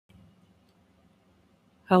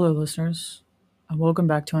Hello, listeners, and welcome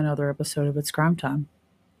back to another episode of It's Crime Time.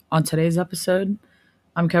 On today's episode,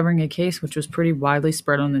 I'm covering a case which was pretty widely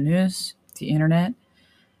spread on the news, the internet,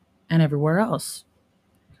 and everywhere else.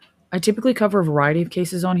 I typically cover a variety of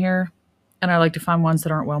cases on here, and I like to find ones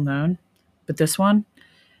that aren't well known, but this one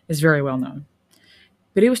is very well known.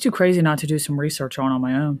 But it was too crazy not to do some research on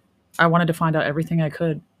my own. I wanted to find out everything I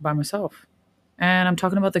could by myself. And I'm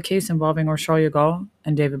talking about the case involving Orsolya Gaal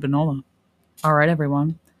and David Benola. All right,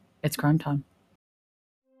 everyone, it's crime time.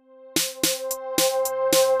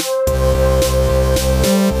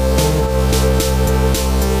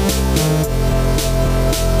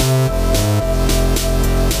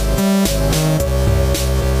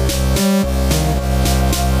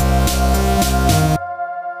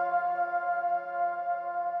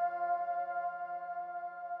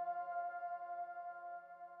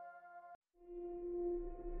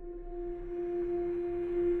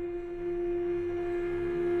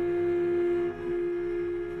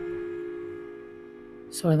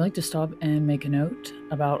 So I'd like to stop and make a note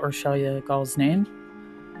about Orsolya Gaal's name.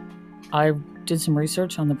 I did some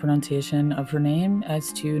research on the pronunciation of her name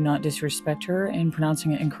as to not disrespect her in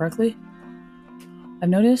pronouncing it incorrectly. I've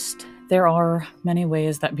noticed there are many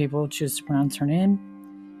ways that people choose to pronounce her name.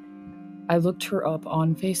 I looked her up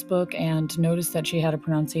on Facebook and noticed that she had a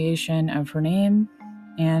pronunciation of her name,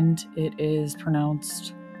 and it is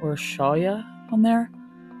pronounced Orsolya on there.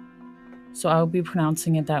 So I'll be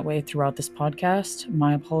pronouncing it that way throughout this podcast.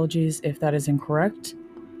 My apologies if that is incorrect.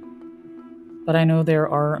 But I know there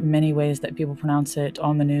are many ways that people pronounce it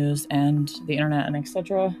on the news and the internet and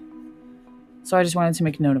etc. So I just wanted to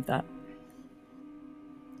make note of that.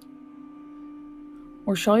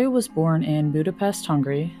 Orsolya was born in Budapest,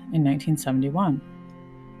 Hungary in 1971.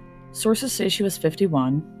 Sources say she was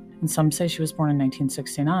 51, and some say she was born in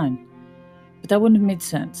 1969. But that wouldn't have made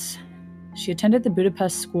sense. She attended the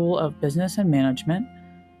Budapest School of Business and Management.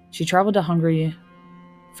 She traveled to Hungary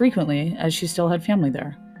frequently as she still had family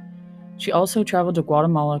there. She also traveled to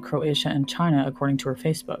Guatemala, Croatia, and China, according to her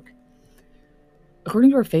Facebook.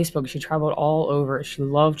 According to her Facebook, she traveled all over. She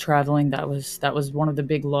loved traveling. That was one of the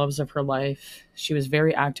big loves of her life. She was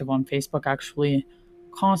very active on Facebook, actually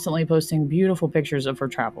constantly posting beautiful pictures of her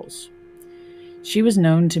travels. She was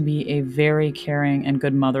known to be a very caring and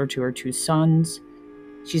good mother to her two sons.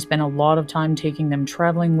 She spent a lot of time taking them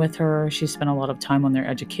traveling with her. She spent a lot of time on their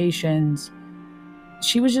educations.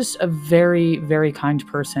 She was just a very, very kind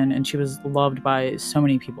person, and she was loved by so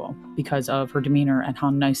many people because of her demeanor and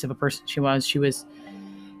how nice of a person she was. She was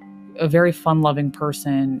a very fun-loving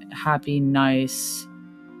person, happy, nice,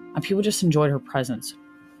 and people just enjoyed her presence.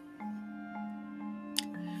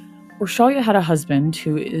 Orsolya had a husband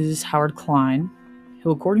who is Howard Klein,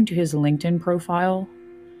 who, according to his LinkedIn profile,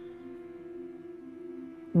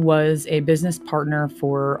 was a business partner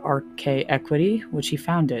for RK Equity, which he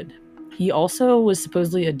founded. He also was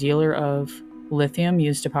supposedly a dealer of lithium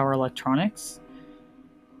used to power electronics.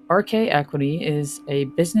 RK Equity is a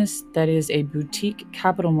business that is a boutique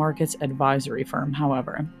capital markets advisory firm,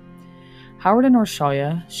 however. Howard and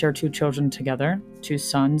Orsolya share two children together, two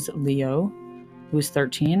sons, Leo, who is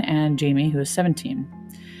 13, and Jamie, who is 17.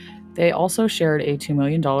 They also shared a $2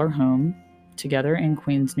 million home together in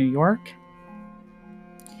Queens, New York,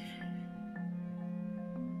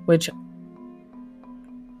 which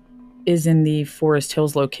is in the Forest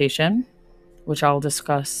Hills location, which I'll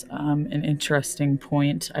discuss an interesting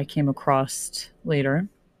point I came across later.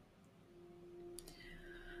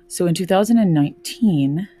 So in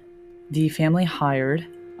 2019, the family hired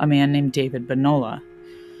a man named David Benola.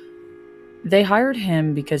 They hired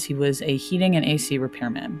him because he was a heating and AC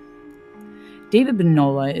repairman. David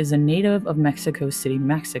Benola is a native of Mexico City,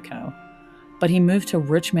 Mexico, but he moved to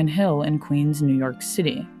Richmond Hill in Queens, New York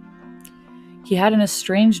City. He had an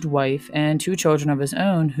estranged wife and two children of his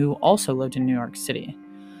own who also lived in New York City.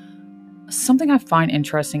 Something I find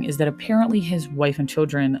interesting is that apparently his wife and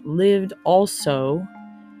children lived also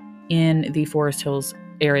in the Forest Hills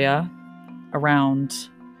area around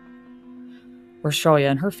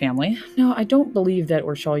Orsolya and her family. Now, I don't believe that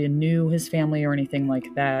Orsolya knew his family or anything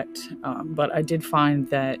like that, but I did find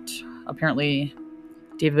that apparently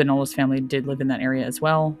David Benola's family did live in that area as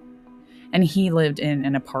well, and he lived in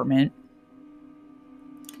an apartment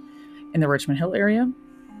in the Richmond Hill area.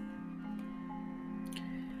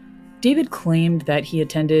 David claimed that he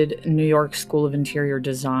attended New York School of Interior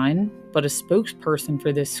Design, but a spokesperson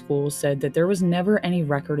for this school said that there was never any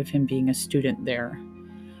record of him being a student there.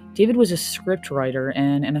 David was a scriptwriter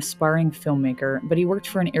and an aspiring filmmaker, but he worked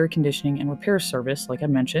for an air conditioning and repair service, like I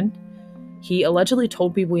mentioned. He allegedly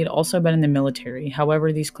told people he had also been in the military.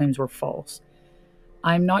 However, these claims were false.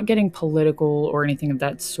 I'm not getting political or anything of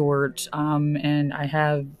that sort, and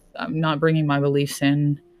I'm not bringing my beliefs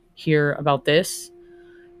in here about this,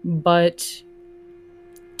 but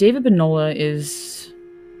David Benola is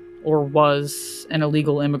or was an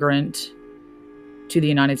illegal immigrant to the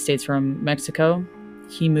United States from Mexico.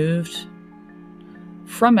 He moved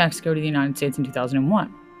from Mexico to the United States in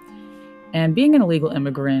 2001. And being an illegal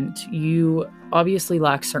immigrant, you obviously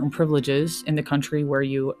lack certain privileges in the country where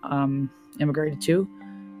you immigrated to.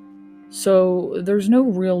 So there's no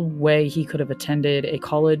real way he could have attended a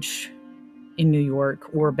college in New York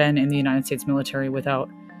or been in the United States military without,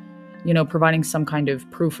 providing some kind of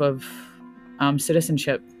proof of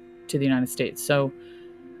citizenship to the United States. So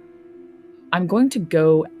I'm going to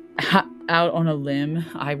go out on a limb.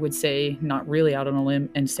 I would say not really out on a limb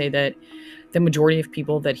and say that the majority of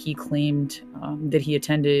people that he claimed that he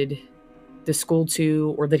attended the school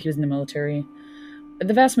to or that he was in the military,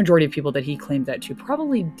 the vast majority of people that he claimed that to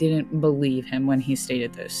probably didn't believe him when he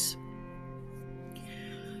stated this.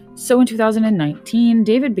 So in 2019,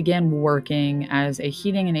 David began working as a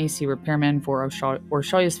heating and AC repairman for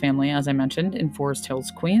Orsolya's family, as I mentioned, in Forest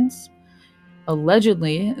Hills, Queens.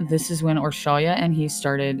 Allegedly, this is when Orsolya and he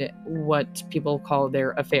started what people call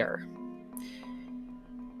their affair.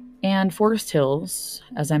 And Forest Hills,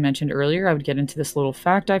 as I mentioned earlier, I would get into this little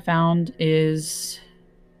fact I found, is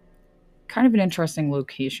kind of an interesting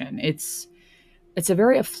location. It's a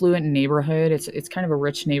very affluent neighborhood. It's kind of a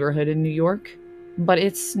rich neighborhood in New York, but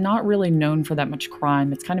it's not really known for that much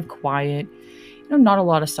crime. It's kind of quiet. Not a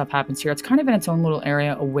lot of stuff happens here. It's kind of in its own little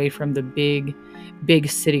area away from the big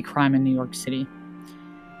city crime in New York City.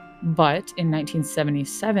 But in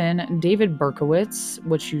 1977, David Berkowitz,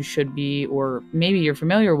 which you should be, or maybe you're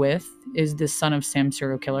familiar with, is the son of Sam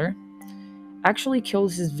serial killer, actually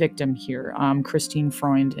kills his victim here, Christine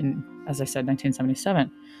Freund, in, as I said,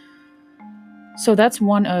 1977. So that's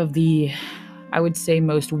one of the, I would say,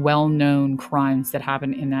 most well-known crimes that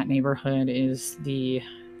happened in that neighborhood is the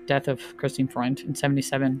death of Christine Freund in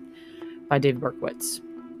 77 by David Berkowitz.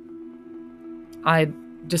 I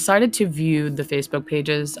decided to view the Facebook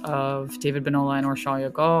pages of David Benola and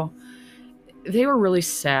Orsolya Gaal. They were really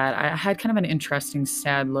sad. I had kind of an interesting,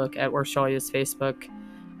 sad look at Orsolya's Facebook.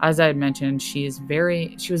 As I had mentioned, she was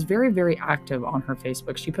very, very active on her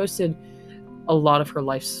Facebook. She posted a lot of her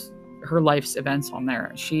life's events on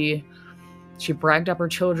there. She bragged up her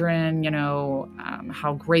children,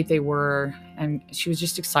 how great they were, and she was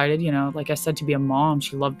just excited, like I said, to be a mom.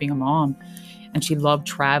 She loved being a mom. And she loved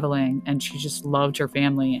traveling, and she just loved her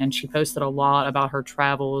family. And she posted a lot about her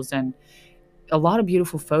travels and a lot of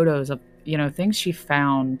beautiful photos of, things she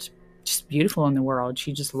found just beautiful in the world.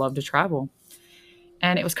 She just loved to travel.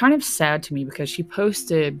 And it was kind of sad to me because she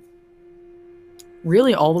posted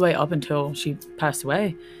really all the way up until she passed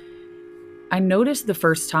away. I noticed the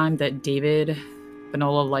first time that David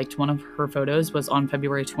Benola liked one of her photos was on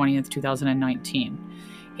February 20th, 2019.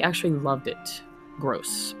 He actually loved it.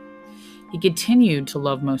 Gross. He continued to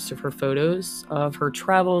love most of her photos of her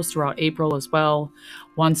travels throughout April as well,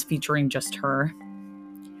 once featuring just her.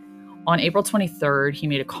 On April 23rd, he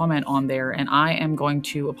made a comment on there, and I am going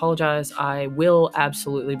to apologize. I will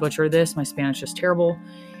absolutely butcher this. My Spanish is terrible.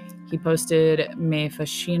 He posted, "Me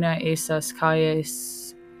fascina esas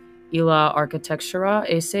calles y la arquitectura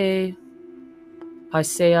ese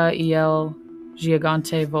pasea y el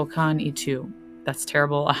gigante volcán y tú." That's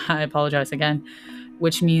terrible. I apologize again.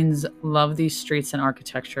 Which means love these streets and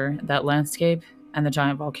architecture, that landscape, and the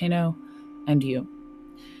giant volcano, and you.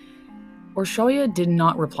 Orsolya did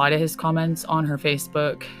not reply to his comments on her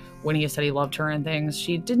Facebook when he said he loved her and things.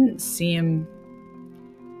 She didn't seem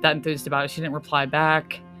that enthused about it. She didn't reply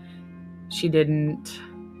back. She didn't,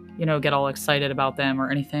 get all excited about them or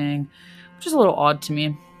anything, which is a little odd to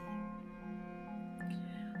me.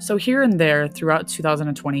 So here and there throughout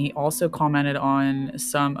 2020, he also commented on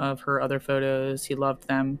some of her other photos. He loved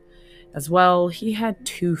them as well. He had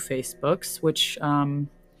 2 Facebooks, which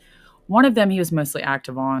one of them he was mostly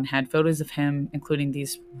active on, had photos of him, including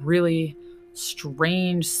these really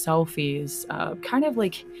strange selfies, kind of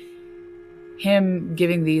like him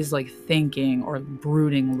giving these like thinking or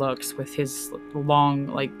brooding looks with his long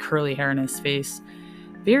like curly hair in his face.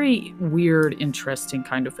 Very weird, interesting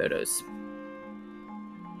kind of photos.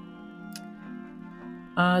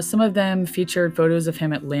 Some of them featured photos of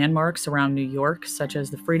him at landmarks around New York, such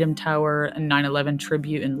as the Freedom Tower, a 9/11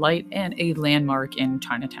 tribute in light, and a landmark in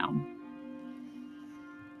Chinatown.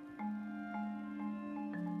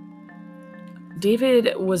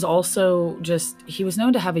 David was also he was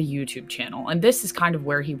known to have a YouTube channel, and this is kind of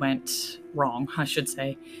where he went wrong, I should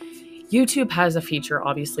say. YouTube has a feature,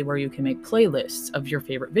 obviously, where you can make playlists of your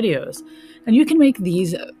favorite videos. And you can make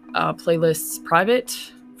these playlists private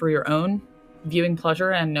for your own viewing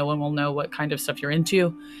pleasure, and no one will know what kind of stuff you're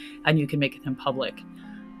into, and you can make them public.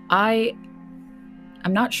 I'm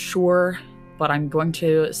not sure, but I'm going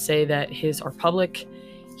to say that his are public.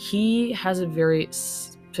 He has a very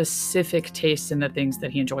specific taste in the things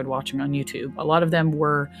that he enjoyed watching on YouTube. A lot of them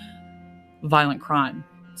were violent crime.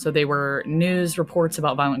 So they were news reports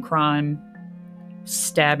about violent crime,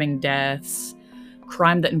 stabbing deaths,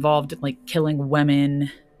 crime that involved like killing women.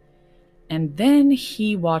 And then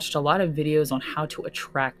he watched a lot of videos on how to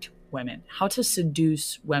attract women, how to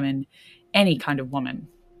seduce women, any kind of woman,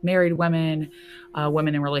 married women,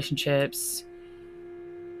 women in relationships.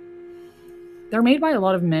 They're made by a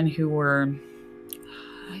lot of men who were,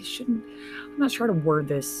 I'm not sure how to word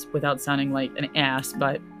this without sounding like an ass,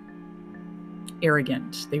 but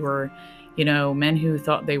arrogant. They were, men who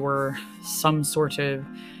thought they were some sort of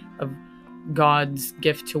God's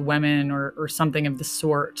gift to women or something of the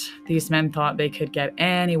sort. These men thought they could get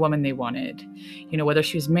any woman they wanted, whether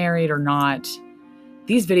she was married or not.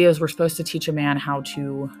 These videos were supposed to teach a man how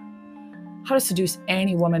to seduce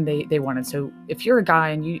any woman they wanted. So if you're a guy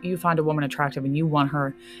and you find a woman attractive and you want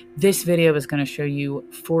her, this video is going to show you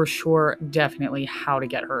for sure, definitely how to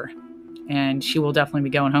get her. And she will definitely be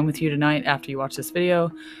going home with you tonight after you watch this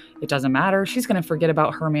video. It doesn't matter. She's going to forget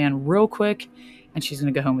about her man real quick, and she's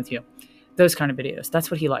going to go home with you. Those kind of videos. That's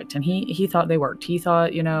what he liked. And he thought they worked. He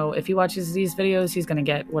thought, if he watches these videos, he's going to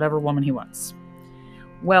get whatever woman he wants.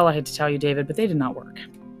 Well, I hate to tell you, David, but they did not work.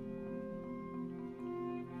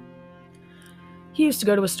 He used to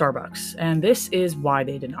go to a Starbucks, and this is why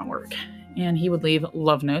they did not work. And he would leave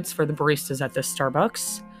love notes for the baristas at this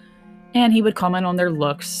Starbucks. And he would comment on their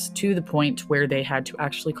looks to the point where they had to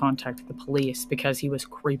actually contact the police because he was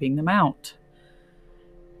creeping them out.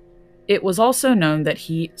 It was also known that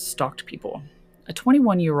he stalked people. A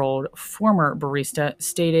 21-year-old former barista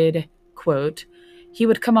stated, quote, "He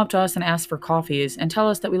would come up to us and ask for coffees and tell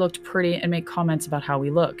us that we looked pretty and make comments about how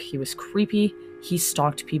we look. He was creepy. He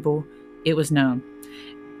stalked people. It was known.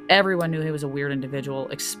 Everyone knew he was a weird individual,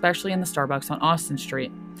 especially in the Starbucks on Austin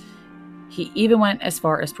Street. He even went as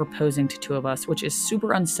far as proposing to two of us, which is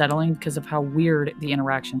super unsettling because of how weird the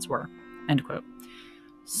interactions were." End quote.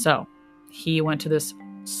 So he went to this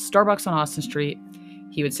Starbucks on Austin Street.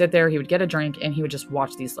 He would sit there, he would get a drink, and he would just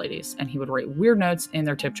watch these ladies. And he would write weird notes in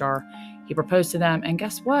their tip jar. He proposed to them, and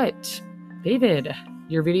guess what? David,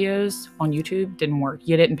 your videos on YouTube didn't work.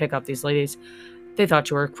 You didn't pick up these ladies. They thought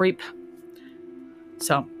you were a creep.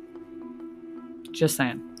 So, just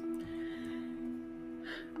saying.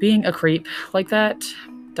 Being a creep like that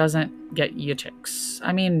doesn't get you chicks.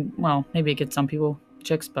 I mean, well, maybe it gets some people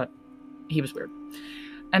chicks, but he was weird.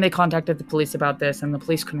 And they contacted the police about this, and the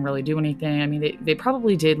police couldn't really do anything. I mean, they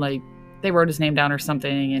probably did, like, they wrote his name down or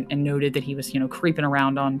something and noted that he was, creeping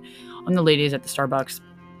around on the ladies at the Starbucks.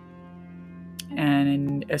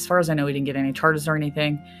 And as far as I know, he didn't get any charges or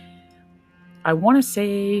anything. I want to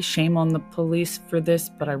say shame on the police for this,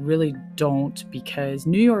 but I really don't, because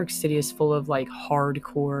New York City is full of like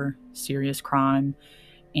hardcore serious crime,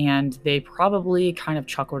 and they probably kind of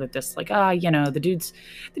chuckled at this, like, the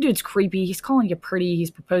dude's creepy. He's calling you pretty.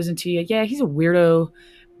 He's proposing to you. Yeah, he's a weirdo,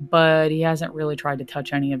 but he hasn't really tried to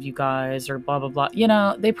touch any of you guys or blah, blah, blah.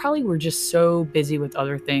 They probably were just so busy with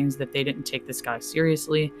other things that they didn't take this guy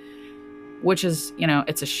seriously, which is,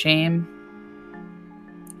 it's a shame.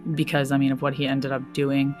 Because, of what he ended up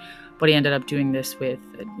doing. But he ended up doing this with,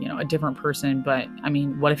 a different person. But,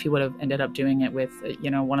 what if he would have ended up doing it with,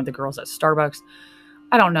 one of the girls at Starbucks?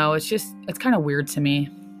 I don't know. It's kind of weird to me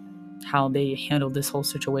how they handled this whole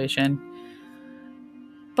situation.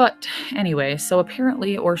 But anyway, so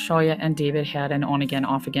apparently Orsolya and David had an on-again,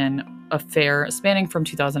 off-again affair spanning from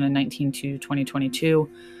 2019 to 2022.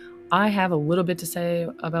 I have a little bit to say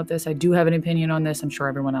about this. I do have an opinion on this. I'm sure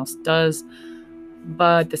everyone else does.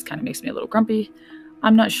 But this kind of makes me a little grumpy.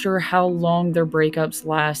 I'm not sure how long their breakups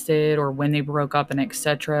lasted or when they broke up and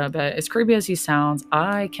etc. But as creepy as he sounds,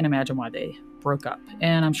 I can imagine why they broke up.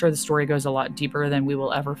 And I'm sure the story goes a lot deeper than we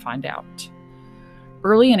will ever find out.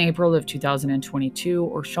 Early in April of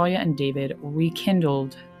 2022, Orsolya and David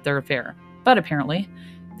rekindled their affair. But apparently,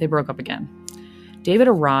 they broke up again. David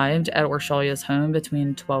arrived at Orsolya's home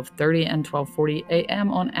between 12:30 and 12:40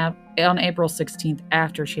 a.m. on April 16th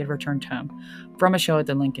after she had returned home from a show at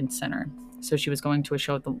the Lincoln Center. So she was going to a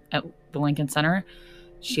show at the Lincoln Center.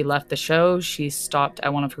 She left the show. She stopped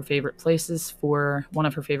at one of her favorite places for one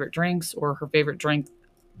of her favorite drinks, or her favorite drink,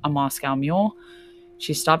 a Moscow Mule.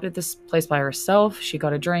 She stopped at this place by herself. She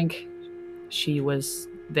got a drink. She was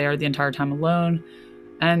there the entire time alone.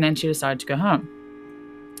 And then she decided to go home.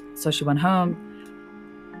 So she went home,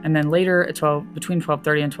 and then later at between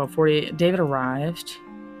 12:30 and 12:40, David arrived.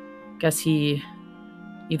 Guess he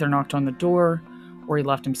either knocked on the door or he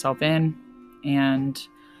left himself in, and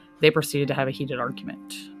they proceeded to have a heated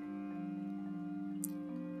argument.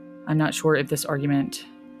 I'm not sure if this argument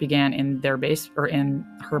began in their in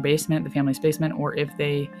her basement, the family's basement, or if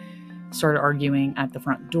they started arguing at the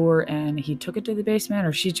front door and he took it to the basement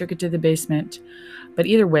or she took it to the basement. But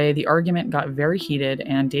either way, the argument got very heated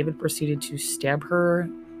and David proceeded to stab her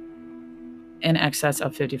in excess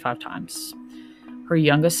of 55 times. Her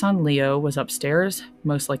youngest son, Leo, was upstairs,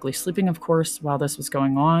 most likely sleeping, of course, while this was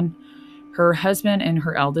going on. Her husband and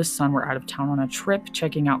her eldest son were out of town on a trip,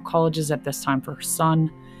 checking out colleges at this time for her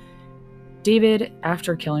son. David,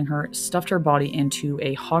 after killing her, stuffed her body into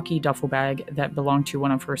a hockey duffel bag that belonged to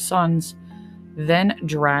one of her sons, then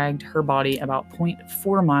dragged her body about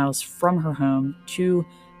 0.4 miles from her home to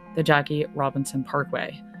the Jackie Robinson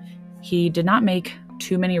Parkway. He did not make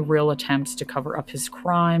too many real attempts to cover up his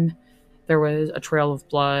crime. There was a trail of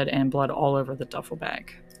blood and blood all over the duffel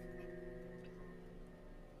bag.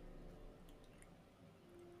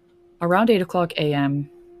 Around 8:00 a.m.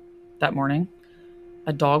 that morning,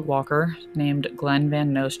 a dog walker named Glenn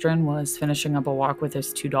Van Nostrand was finishing up a walk with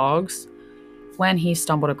his two dogs when he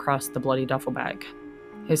stumbled across the bloody duffel bag.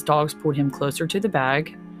 His dogs pulled him closer to the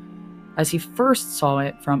bag as he first saw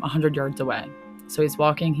it from 100 yards away. So he's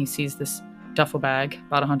walking, he sees this duffel bag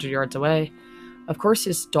about 100 yards away. Of course,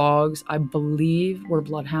 his dogs, I believe, were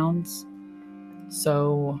bloodhounds.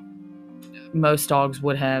 So most dogs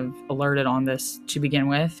would have alerted on this to begin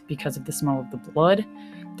with because of the smell of the blood.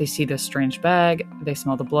 They see this strange bag, they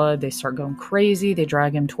smell the blood, they start going crazy, they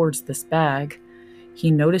drag him towards this bag. He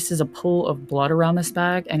notices a pool of blood around this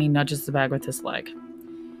bag, and he nudges the bag with his leg.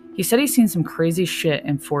 He said he's seen some crazy shit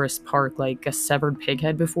in Forest Park, like a severed pig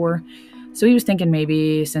head before, so he was thinking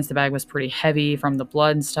maybe, since the bag was pretty heavy from the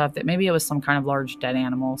blood and stuff, that maybe it was some kind of large dead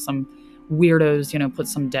animal. Some weirdos, put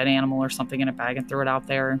some dead animal or something in a bag and throw it out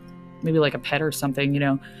there. Maybe like a pet or something,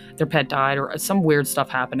 their pet died or some weird stuff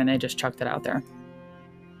happened and they just chucked it out there.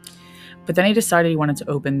 But then he decided he wanted to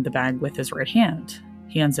open the bag with his right hand.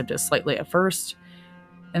 He unzipped it slightly at first,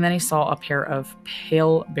 and then he saw a pair of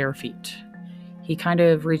pale bare feet. He kind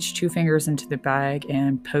of reached 2 fingers into the bag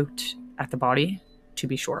and poked at the body, to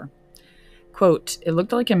be sure. Quote, "It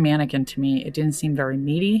looked like a mannequin to me. It didn't seem very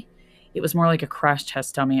meaty. It was more like a crash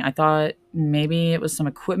test dummy. I thought maybe it was some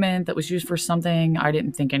equipment that was used for something. I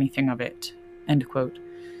didn't think anything of it." End quote.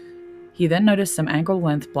 He then noticed some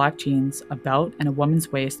ankle-length black jeans, a belt, and a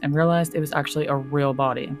woman's waist and realized it was actually a real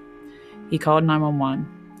body. He called 911.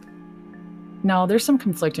 Now, there's some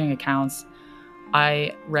conflicting accounts.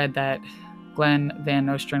 I read that Glenn Van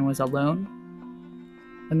Nostrand was alone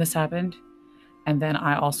when this happened. And then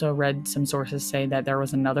I also read some sources say that there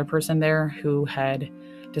was another person there who had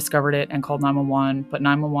discovered it and called 911, but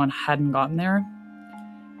 911 hadn't gotten there.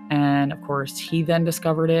 And of course, he then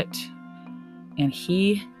discovered it and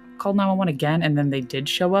he called 911 again, and then they did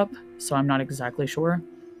show up, so I'm not exactly sure.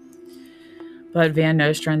 But Van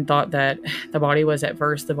Nostrand thought that the body was at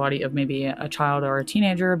first the body of maybe a child or a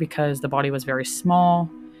teenager because the body was very small.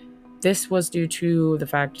 This was due to the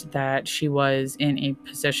fact that she was in a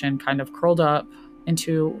position kind of curled up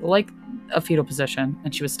into like a fetal position,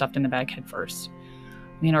 and she was stuffed in the bag head first.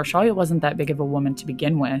 I mean, Orsolya wasn't that big of a woman to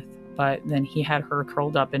begin with, but then he had her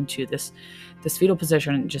curled up into this fetal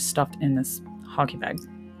position and just stuffed in this hockey bag.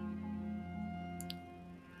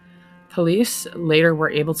 Police later were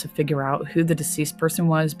able to figure out who the deceased person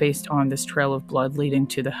was based on this trail of blood leading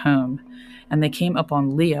to the home, and they came up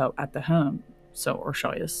on Leo at the home, so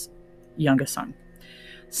Orsolya's youngest son.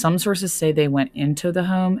 Some sources say they went into the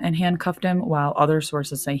home and handcuffed him, while other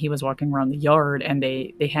sources say he was walking around the yard and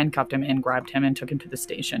they handcuffed him and grabbed him and took him to the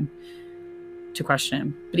station to question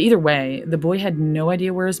him. But either way, the boy had no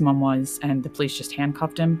idea where his mom was, and the police just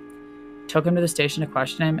handcuffed him, took him to the station to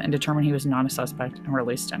question him, and determined he was not a suspect and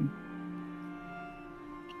released him.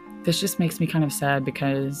 This just makes me kind of sad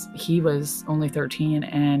because he was only 13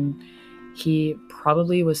 and he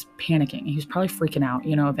probably was panicking. He was probably freaking out.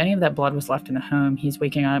 If any of that blood was left in the home, he's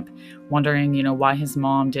waking up wondering, why his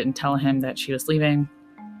mom didn't tell him that she was leaving.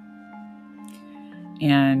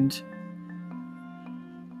 And,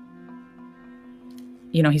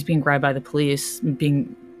 he's being grabbed by the police,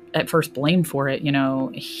 being at first blamed for it.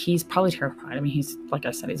 He's probably terrified. I mean, like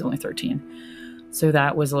I said, he's only 13. So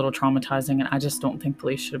that was a little traumatizing, and I just don't think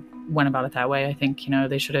police should have went about it that way. I think,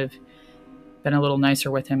 they should have been a little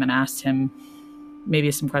nicer with him and asked him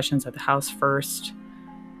maybe some questions at the house first,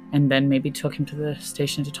 and then maybe took him to the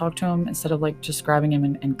station to talk to him instead of just grabbing him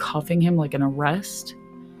and cuffing him like an arrest.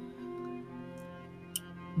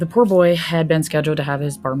 The poor boy had been scheduled to have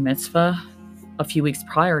his bar mitzvah a few weeks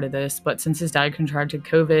prior to this, but since his dad contracted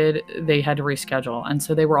COVID, they had to reschedule. And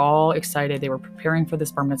so they were all excited. They were preparing for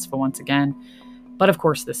this bar mitzvah once again. But of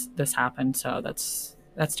course this happened. So that's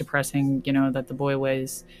depressing, that the boy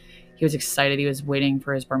he was excited. He was waiting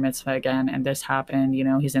for his bar mitzvah again, and this happened.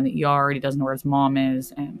 He's in the yard. He doesn't know where his mom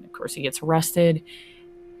is, and of course he gets arrested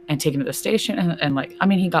and taken to the station.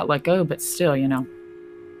 And he got let go, but still,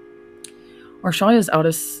 Orsolya's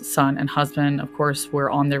eldest son and husband, of course,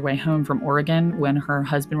 were on their way home from Oregon when her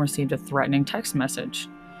husband received a threatening text message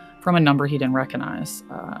from a number he didn't recognize,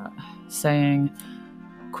 saying,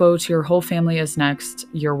 quote, "Your whole family is next.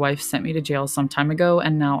 Your wife sent me to jail some time ago,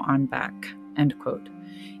 and now I'm back," end quote.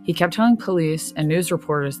 He kept telling police and news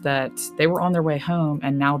reporters that they were on their way home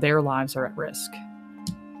and now their lives are at risk.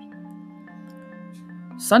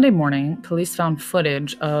 Sunday morning, police found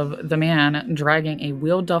footage of the man dragging a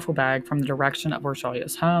wheeled duffel bag from the direction of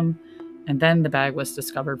Orsolya's home, and then the bag was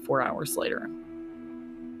discovered 4 hours later.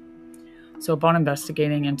 So upon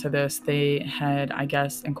investigating into this, they had, I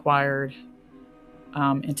guess, inquired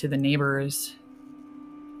into the neighbors'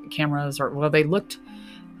 cameras, they looked,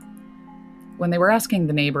 when they were asking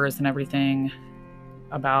the neighbors and everything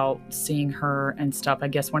about seeing her and stuff, I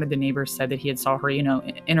guess one of the neighbors said that he had saw her,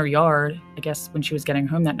 in her yard, I guess when she was getting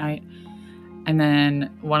home that night. And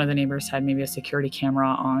then one of the neighbors had maybe a security camera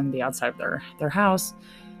on the outside of their house.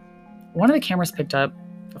 One of the cameras picked up,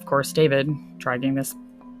 of course, David dragging this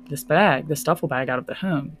duffel bag out of the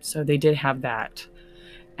home. So they did have that.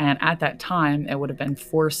 And at that time, it would have been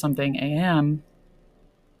 4-something a.m.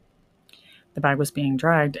 The bag was being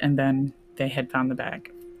dragged, and then they had found the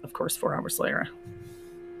bag, of course, 4 hours later.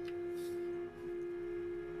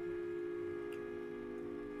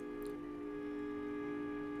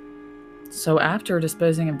 So after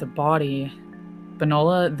disposing of the body,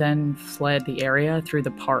 Benola then fled the area through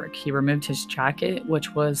the park. He removed his jacket,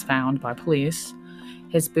 which was found by police.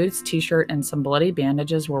 His boots, t-shirt, and some bloody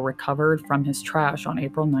bandages were recovered from his trash on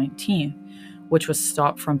April 19th, which was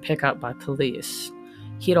stopped from pickup by police.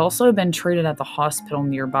 He had also been treated at the hospital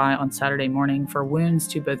nearby on Saturday morning for wounds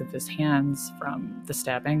to both of his hands from the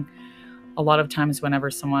stabbing. A lot of times whenever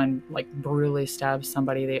someone brutally stabs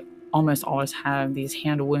somebody, they almost always have these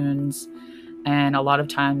hand wounds, and a lot of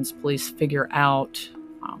times police figure out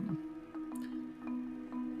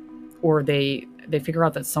or they figure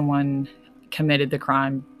out that someone committed the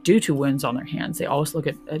crime due to wounds on their hands. They always look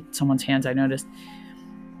at someone's hands, I noticed.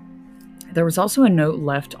 There was also a note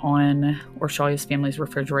left on Orsolya's family's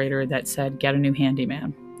refrigerator that said, "Get a new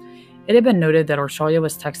handyman." It had been noted that Orsolya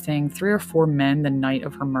was texting 3 or 4 men the night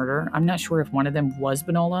of her murder. I'm not sure if one of them was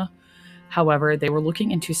Benola. However, they were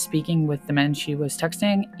looking into speaking with the men she was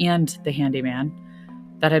texting and the handyman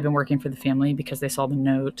that had been working for the family because they saw the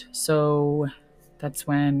note. So that's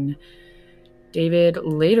when David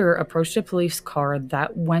later approached a police car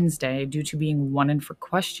that Wednesday due to being wanted for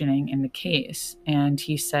questioning in the case. And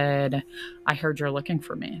he said, "I heard you're looking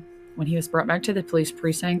for me." When he was brought back to the police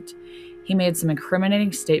precinct, he made some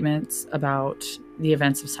incriminating statements about the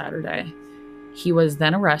events of Saturday. He was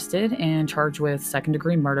then arrested and charged with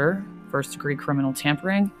 2nd-degree murder, 1st-degree criminal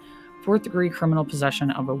tampering, 4th-degree criminal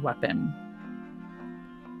possession of a weapon.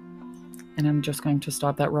 And I'm just going to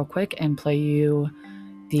stop that real quick and play you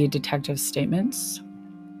the detective's statements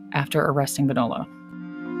after arresting Benola.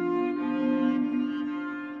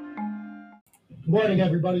 Good morning,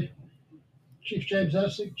 everybody. Chief James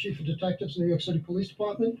Essig, Chief of Detectives, New York City Police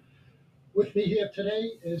Department. With me here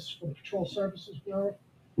today is from the Patrol Services Bureau,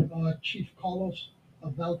 Chief Carlos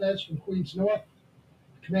Valdez from Queens North,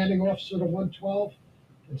 Commanding Officer to 112,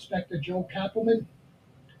 Inspector Joe Kappelman,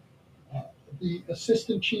 the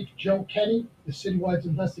Assistant Chief Joe Kenny, the Citywide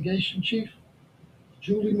Investigation Chief,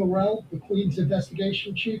 Julie Morell, the Queens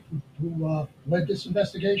Investigation Chief, who led this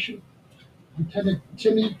investigation, Lieutenant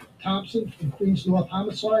Timmy Thompson from Queens North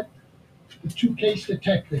Homicide, the 2 case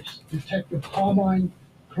detectives, Detective Carmine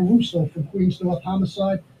Caruso from Queens North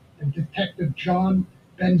Homicide, and Detective John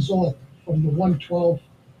Benzold from the 112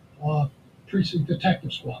 Precinct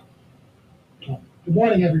Detective Squad. Good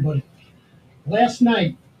morning, everybody. Last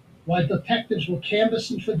night, while detectives were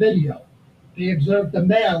canvassing for video, they observed a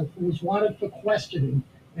male who was wanted for questioning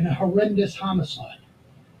in a horrendous homicide.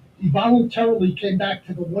 He voluntarily came back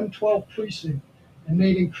to the 112 precinct and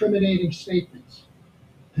made incriminating statements.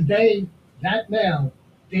 Today, that male,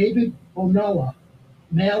 David Bonella,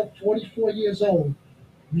 male, 44 years old,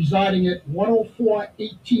 residing at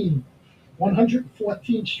 10418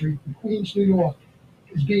 114th Street in Queens, New York,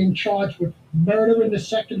 is being charged with murder in the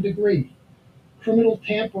 2nd degree, criminal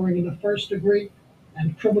tampering in the 1st degree,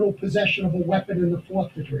 and criminal possession of a weapon in the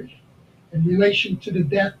 4th degree. in relation to the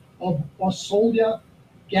death of Orsolya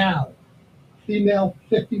Gaal, female,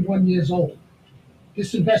 51 years old.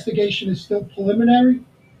 This investigation is still preliminary.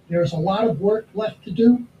 There is a lot of work left to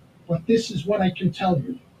do, but this is what I can tell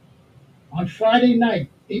you. On Friday night,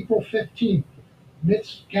 April 15th,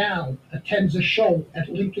 Miss Gaal attends a show at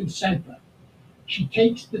Lincoln Center. She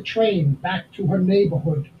takes the train back to her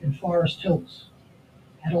neighborhood in Forest Hills.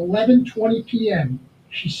 At 11:20 p.m.,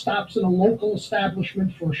 she stops in a local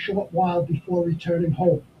establishment for a short while before returning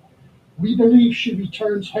home. We believe she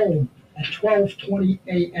returns home at 12:20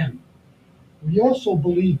 a.m. We also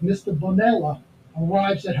believe Mr. Bonella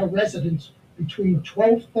arrives at her residence between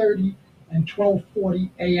 12:30 and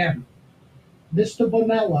 12:40 a.m. Mr.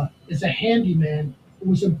 Bonella is a handyman who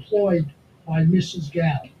was employed by Mrs.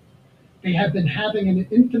 Gaal. They have been having an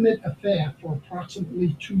intimate affair for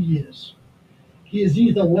approximately 2 years. He is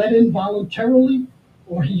either let in voluntarily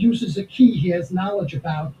or he uses a key he has knowledge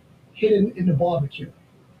about hidden in the barbecue.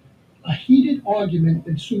 A heated argument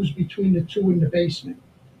ensues between the two in the basement.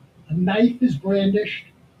 A knife is brandished.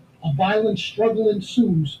 A violent struggle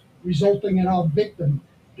ensues, resulting in our victim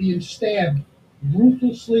being stabbed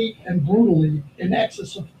ruthlessly and brutally in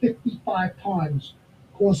excess of 55 times,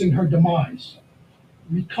 causing her demise.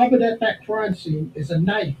 Recovered at that crime scene is a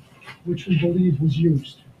knife which we believe was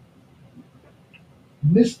used.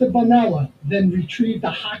 Mr. Bonella then retrieved a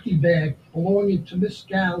hockey bag belonging to Miss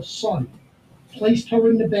Gaal's son, placed her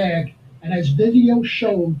in the bag, and as video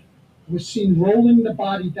showed, was seen rolling the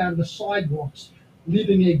body down the sidewalks,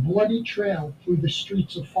 leaving a bloody trail through the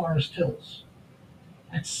streets of Forest Hills.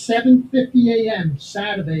 At 7:50 a.m.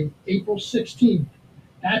 Saturday, April 16th,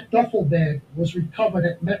 that duffel bag was recovered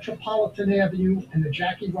at Metropolitan Avenue and the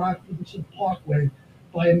Jackie Robinson Parkway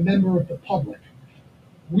by a member of the public.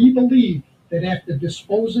 We believe that after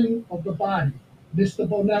disposing of the body, Mr.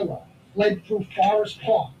 Bonella fled through Forest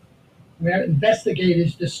Park, where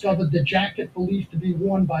investigators discovered the jacket believed to be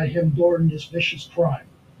worn by him during this vicious crime.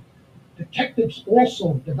 Detectives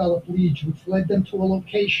also developed leads which led them to a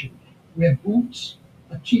location where boots,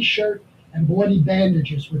 a t-shirt, and bloody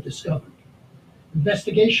bandages were discovered.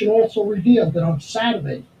 Investigation also revealed that on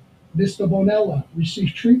Saturday, Mr. Bonella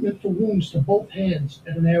received treatment for wounds to both hands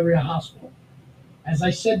at an area hospital. As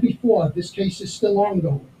I said before, this case is still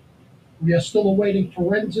ongoing. We are still awaiting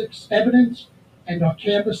forensics evidence and are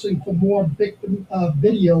canvassing for more victim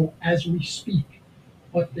video as we speak.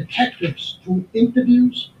 But detectives, through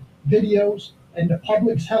interviews, videos, and the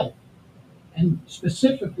public's help, and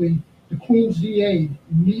specifically the Queens DA,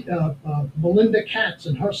 Melinda Katz,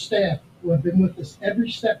 and her staff, who have been with us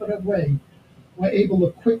every step of the way, were able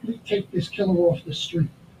to quickly take this killer off the street.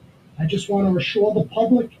 I just want to assure the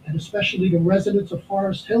public, and especially the residents of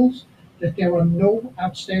Forest Hills, that there are no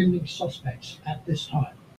outstanding suspects at this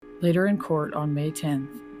time. Later in court on May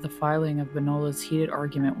 10th, the filing of Bonella's heated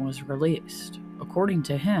argument was released. According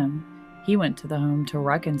to him, he went to the home to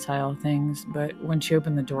reconcile things, but when she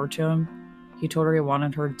opened the door to him, he told her he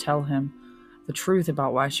wanted her to tell him the truth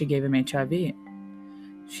about why she gave him HIV.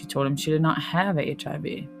 She told him she did not have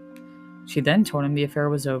HIV. She then told him the affair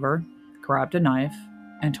was over, grabbed a knife,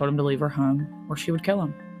 and told him to leave her home or she would kill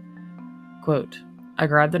him. Quote, I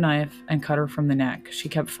grabbed the knife and cut her from the neck. She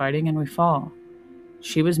kept fighting and we fall.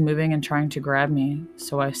 She was moving and trying to grab me,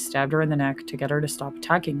 so I stabbed her in the neck to get her to stop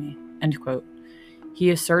attacking me. End quote.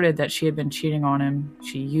 He asserted that she had been cheating on him,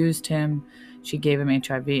 she used him, she gave him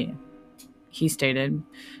HIV. He stated,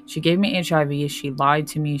 she gave me HIV, she lied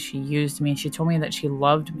to me, she used me, she told me that she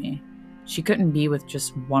loved me. She couldn't be with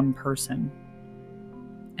just one person.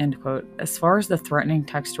 End quote. As far as the threatening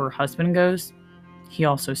text to her husband goes, he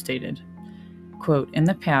also stated, quote, in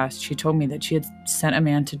the past, she told me that she had sent a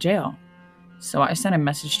man to jail. So I sent a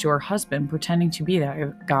message to her husband pretending to be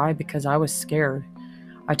that guy because I was scared.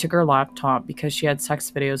 I took her laptop because she had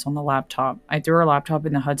sex videos on the laptop. I threw her laptop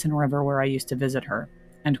in the Hudson River where I used to visit her.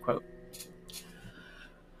 End quote.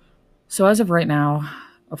 So as of right now,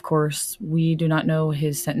 of course, we do not know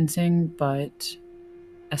his sentencing, but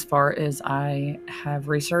as far as I have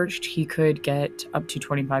researched, he could get up to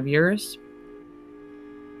 25 years.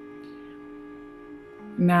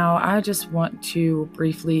 Now, I just want to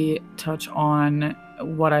briefly touch on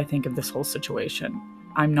what I think of this whole situation.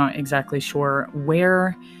 I'm not exactly sure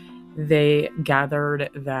where they gathered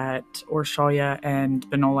that Orsolya and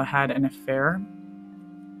Bonella had an affair.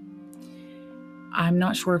 I'm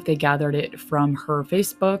not sure if they gathered it from her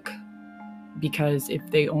Facebook, because if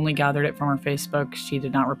they only gathered it from her Facebook, she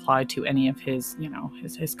did not reply to any of his,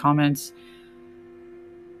 his comments,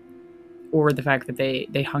 or the fact that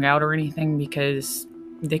they hung out or anything, because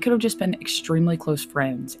they could have just been extremely close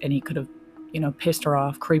friends and he could have pissed her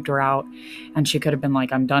off, creeped her out, and she could have been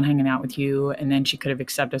like, I'm done hanging out with you, and then she could have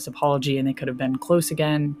accepted his apology and they could have been close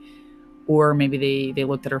again. Or maybe they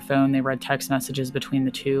looked at her phone, they read text messages between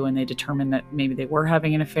the two, and they determined that maybe they were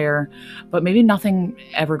having an affair, but maybe nothing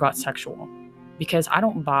ever got sexual. Because I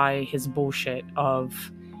don't buy his bullshit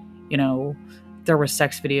of, there were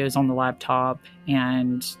sex videos on the laptop,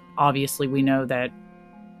 and obviously we know that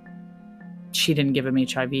she didn't give him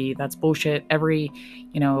HIV. That's bullshit. Every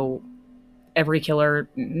killer,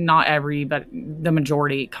 not every, but the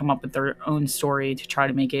majority come up with their own story to try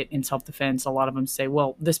to make it in self-defense. A lot of them say,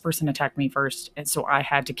 well, this person attacked me first, and so I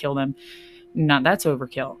had to kill them. No, that's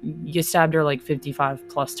overkill. You stabbed her like 55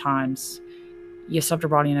 plus times. You stuffed her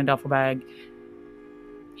body in a duffel bag.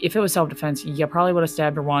 If it was self-defense, you probably would have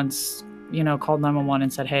stabbed her once, called 911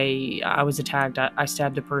 and said, hey, I was attacked. I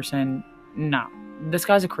stabbed a person. No, this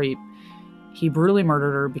guy's a creep. He brutally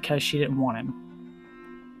murdered her because she didn't want him.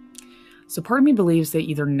 So part of me believes they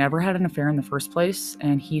either never had an affair in the first place,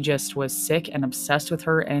 and he just was sick and obsessed with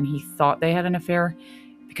her, and he thought they had an affair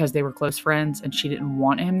because they were close friends and she didn't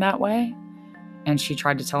want him that way. And she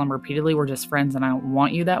tried to tell him repeatedly, we're just friends and I don't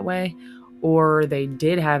want you that way. Or they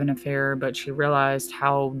did have an affair, but she realized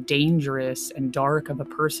how dangerous and dark of a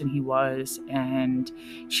person he was, and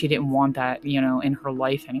she didn't want that, in her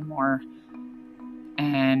life anymore.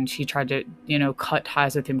 And she tried to, cut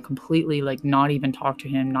ties with him completely, like not even talk to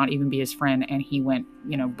him, not even be his friend. And he went,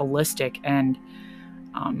 ballistic. And,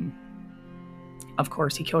 of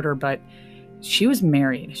course he killed her, but she was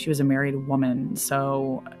married. She was a married woman.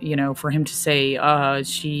 So, for him to say,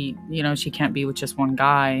 she can't be with just one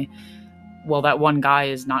guy. Well, that one guy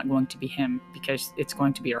is not going to be him because it's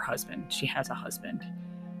going to be her husband. She has a husband.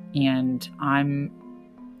 And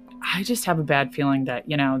I just have a bad feeling that,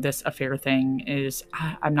 this affair thing is,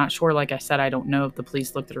 I'm not sure. Like I said, I don't know if the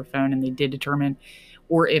police looked at her phone and they did determine,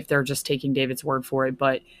 or if they're just taking David's word for it.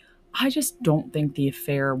 But I just don't think the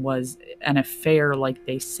affair was an affair like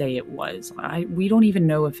they say it was. We don't even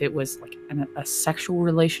know if it was like a sexual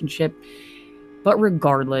relationship. But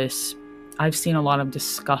regardless, I've seen a lot of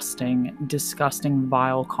disgusting,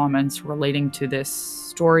 vile comments relating to this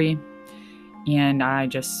story. And I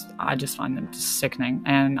just find them just sickening.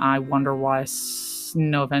 And I wonder why,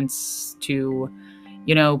 no offense to,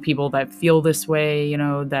 people that feel this way,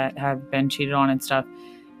 that have been cheated on and stuff.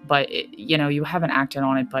 But, you haven't acted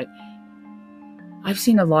on it. But I've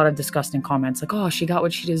seen a lot of disgusting comments like, oh, she got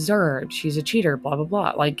what she deserved. She's a cheater, blah, blah,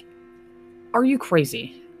 blah. Like, are you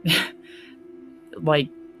crazy? Like,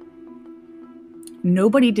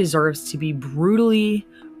 nobody deserves to be brutally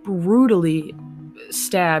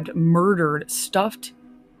stabbed, murdered, stuffed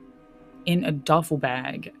in a duffel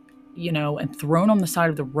bag, and thrown on the side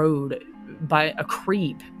of the road by a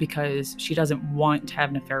creep because she doesn't want to have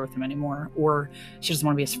an affair with him anymore, or she doesn't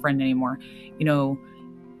want to be his friend anymore. No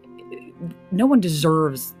one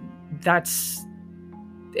deserves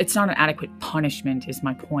it's not an adequate punishment is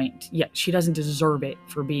my point. Yeah, she doesn't deserve it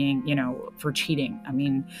for being, for cheating. I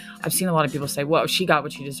mean, I've seen a lot of people say, well, she got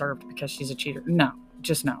what she deserved because she's a cheater. No,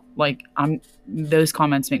 just no. Like, those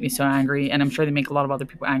comments make me so angry, and I'm sure they make a lot of other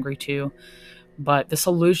people angry too. But the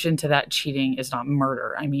solution to that cheating is not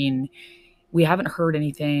murder. I mean, we haven't heard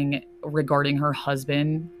anything regarding her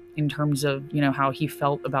husband in terms of, how he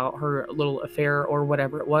felt about her little affair or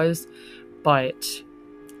whatever it was. But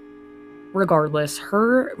regardless,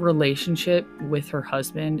 her relationship with her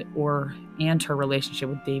husband and her relationship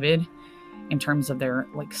with David in terms of their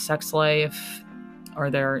like sex life or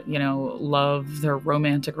their, love, their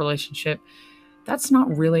romantic relationship, that's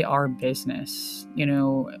not really our business.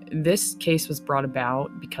 This case was brought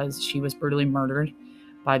about because she was brutally murdered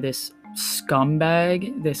by this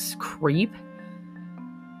scumbag, this creep.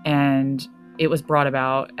 And it was brought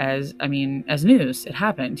about as news. It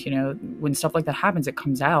happened, when stuff like that happens, it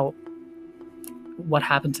comes out. What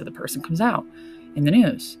happened to the person comes out in the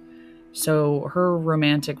news. So her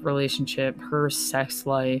romantic relationship, her sex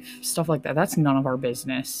life, stuff like that, that's none of our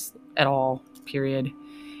business at all, period.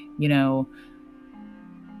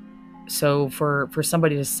 So for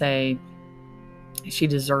somebody to say she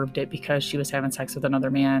deserved it because she was having sex with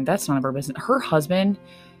another man, that's none of our business. Her husband,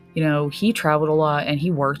 he traveled a lot and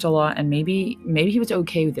he worked a lot, and maybe he was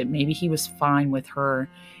okay with it. Maybe he was fine with her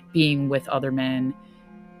being with other men.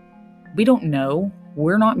 We don't know.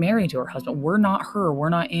 We're not married to her husband. We're not her. We're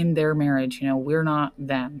not in their marriage. We're not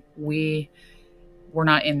them. We're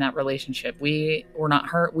not in that relationship. We're not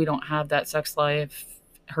her. We don't have that sex life.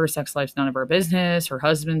 Her sex life's none of our business. Her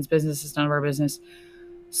husband's business is none of our business.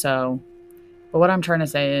 So, but what I'm trying to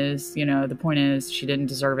say is, the point is she didn't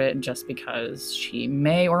deserve it just because she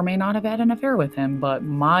may or may not have had an affair with him. But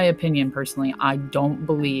my opinion personally, I don't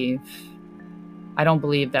believe I don't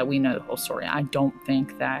believe that we know the whole story. I don't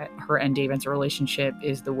think that her and David's relationship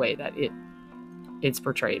is the way that it's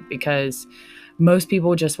portrayed, because most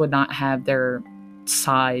people just would not have their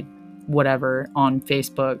side whatever on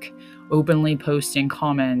Facebook openly posting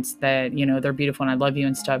comments that, they're beautiful and I love you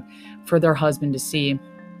and stuff for their husband to see,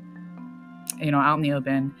 out in the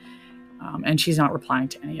open. And she's not replying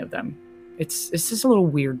to any of them. It's just a little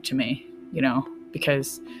weird to me,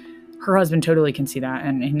 because her husband totally can see that,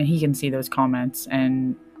 and he can see those comments,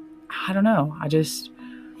 and I don't know.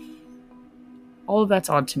 All of that's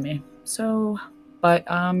odd to me. So, but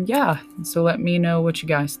yeah. So let me know what you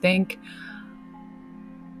guys think.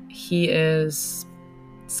 He is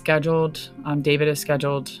scheduled. David is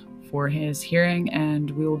scheduled for his hearing, and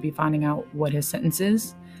we will be finding out what his sentence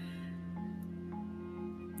is.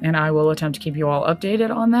 And I will attempt to keep you all updated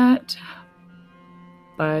on that.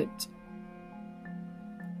 But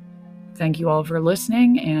thank you all for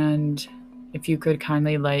listening, and if you could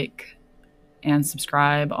kindly like and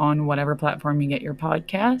subscribe on whatever platform you get your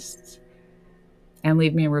podcasts, and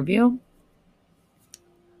leave me a review,